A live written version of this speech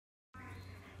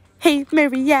Hey,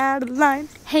 Mary Adeline.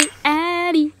 Hey,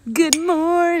 Addie. Good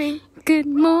morning. Good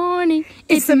morning.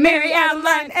 It's the Mary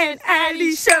Adeline and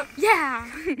Addie show. Yeah.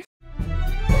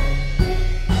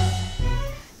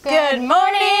 Good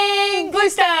morning,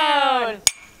 Bluestone.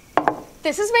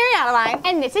 This is Mary Adeline.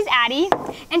 And this is Addie.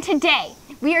 And today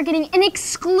we are getting an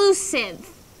exclusive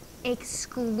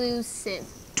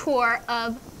tour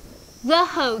of the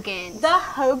Hogans. The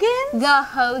Hogans? The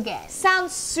Hogans.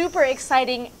 Sounds super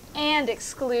exciting and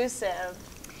exclusive.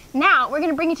 Now we're going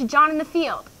to bring you to John in the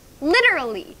field.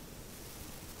 Literally.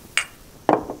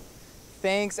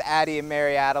 Thanks, Addie and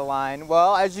Mary Adeline.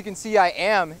 Well, as you can see, I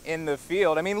am in the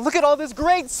field. I mean, look at all this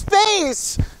great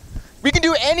space! We can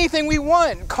do anything we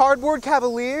want. Cardboard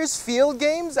cavaliers, field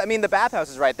games. I mean, the bathhouse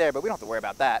is right there, but we don't have to worry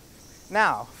about that.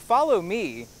 Now, follow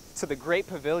me to the great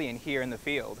pavilion here in the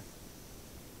field.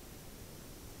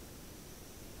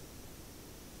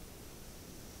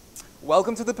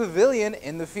 Welcome to the pavilion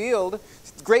in the field.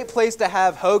 It's a great place to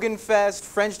have Hogan Fest,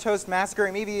 French Toast Massacre,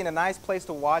 and maybe even a nice place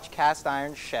to watch Cast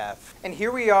Iron Chef. And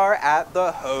here we are at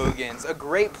the Hogans, a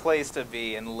great place to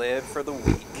be and live for the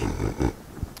week.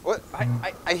 What?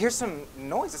 I hear some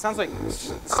noise. It sounds like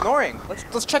snoring.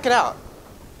 Let's check it out.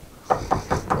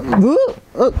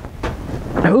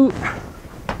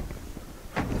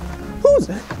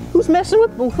 Who's messing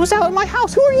with? Who's out in my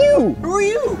house? Who are you? Who are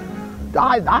you?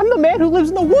 I'm the man who lives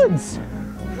in the woods.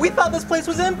 We thought this place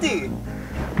was empty.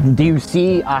 Do you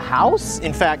see a house?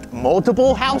 In fact,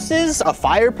 multiple houses, a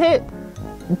fire pit.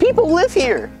 People live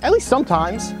here, at least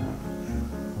sometimes.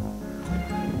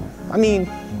 I mean,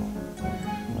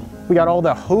 we got all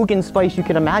the Hogan spice you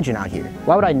can imagine out here.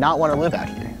 Why would I not want to live out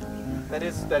here? That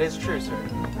is true, sir.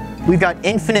 We've got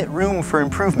infinite room for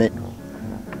improvement.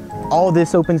 All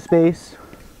this open space.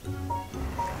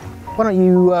 Why don't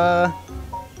you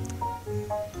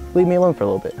leave me alone for a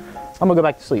little bit? I'm gonna go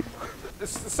back to sleep.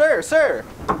 Sir,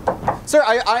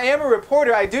 I am a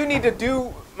reporter. I do need to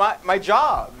do my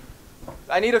job.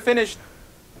 I need to finish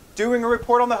doing a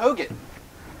report on the Hogan.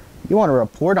 You want to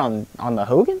report on the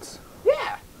Hogans?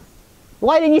 Yeah.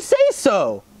 Why didn't you say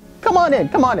so? Come on in,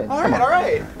 come on in. All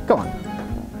right. Come on.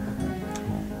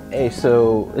 Hey,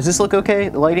 so does this look okay?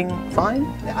 The lighting fine?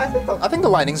 Yeah, I think the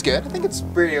lighting's good. I think it's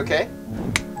pretty okay.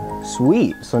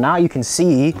 Sweet. So now you can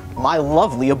see my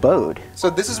lovely abode.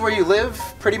 So this is where you live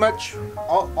pretty much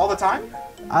all the time?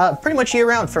 Pretty much year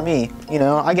round for me. You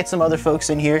know, I get some other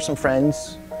folks in here, some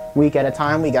friends, week at a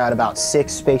time. We got about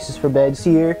 6 spaces for beds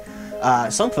here.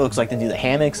 Some folks like to do the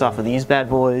hammocks off of these bad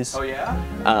boys. Oh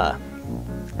yeah?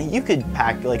 You could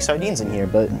pack like sardines in here,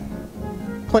 but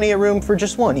plenty of room for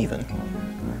just one even.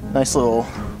 Nice little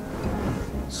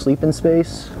sleeping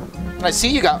space. And I see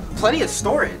you got plenty of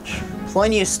storage.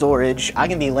 Plenty of storage. I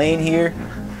can be laying here.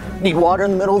 Need water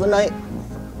in the middle of the night.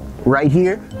 Right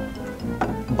here.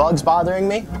 Bugs bothering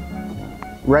me.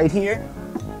 Right here.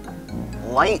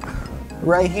 Light.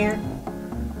 Right here.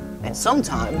 And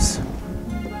sometimes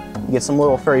you get some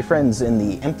little furry friends in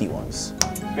the empty ones.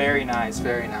 Very nice,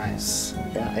 very nice.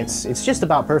 Yeah, it's just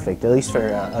about perfect, at least for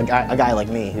a guy like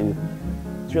me who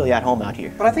is really at home out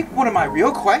here. But I think one of my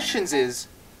real questions is,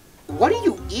 what do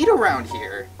you eat around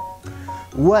here?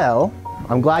 Well,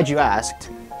 I'm glad you asked.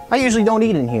 I usually don't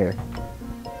eat in here.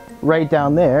 Right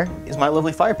down there is my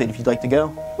lovely fire pit if you'd like to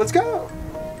go. Let's go.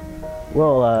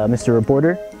 Well, Mr.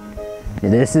 Reporter,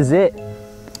 this is it.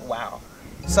 Wow.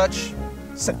 Such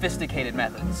sophisticated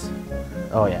methods.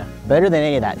 Oh yeah, better than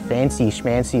any of that fancy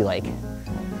schmancy like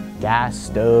gas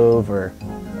stove or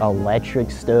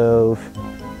electric stove.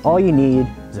 All you need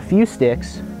is a few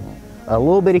sticks, a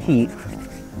little bit of heat,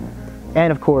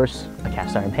 and of course, a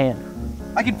cast iron pan.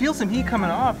 I can feel some heat coming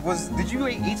off. Did you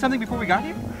eat something before we got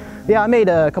here? Yeah, I made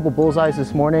a couple bullseyes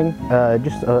this morning,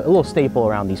 just a little staple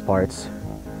around these parts.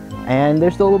 And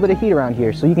there's still a little bit of heat around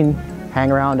here, so you can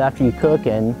hang around after you cook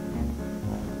and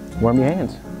warm your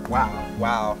hands.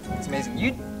 Wow, it's amazing.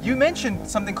 You mentioned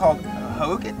something called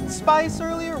Hogan spice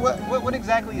earlier. What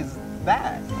exactly is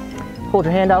that? Hold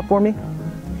your hand out for me.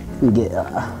 You get just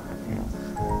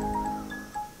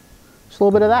a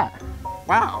little bit of that.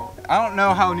 Wow, I don't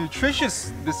know how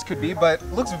nutritious this could be, but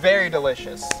it looks very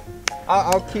delicious.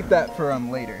 I'll keep that for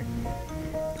later.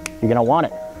 You're gonna want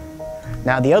it.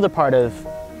 Now the other part of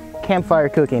campfire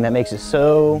cooking that makes it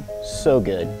so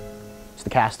good is the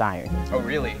cast iron. Oh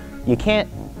really? You can't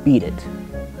beat it.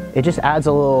 It just adds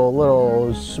a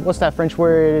little what's that French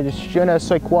word? Je ne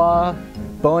sais quoi,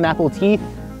 bon appetit?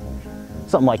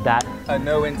 Something like that.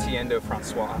 No entiendo,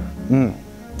 Francois.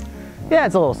 Yeah,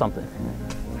 it's a little something.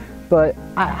 But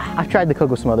I've tried to cook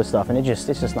with some other stuff and it's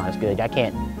just not as good. I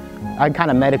I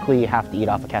kind of medically have to eat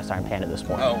off a cast iron pan at this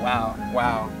point. Oh, wow,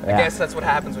 wow. Yeah. I guess that's what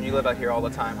happens when you live out here all the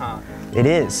time, huh? It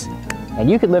is. And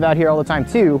you could live out here all the time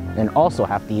too and also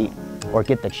have to eat or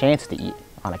get the chance to eat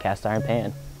on a cast iron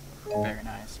pan. Very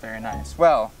nice, very nice.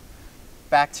 Well,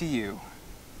 back to you.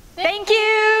 Thank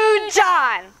you,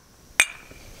 John.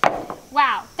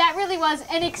 Wow, that really was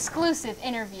an exclusive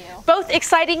interview. Both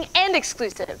exciting and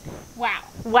exclusive. Wow.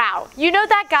 Wow. You know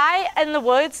that guy in the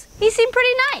woods? He seemed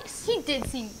pretty nice. He did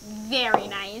seem very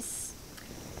nice.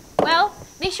 Well,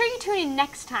 make sure you tune in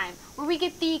next time where we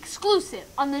get the exclusive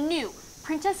on the new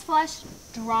Princess Flush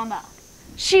drama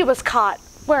She was caught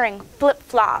wearing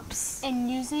flip-flops. and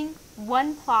using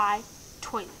one-ply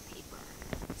toilet paper.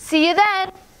 See you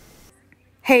then.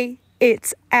 Hey,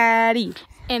 it's Addie.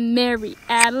 And Mary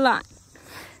Adeline.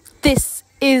 This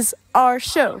is our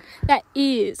show. That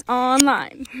is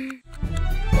online.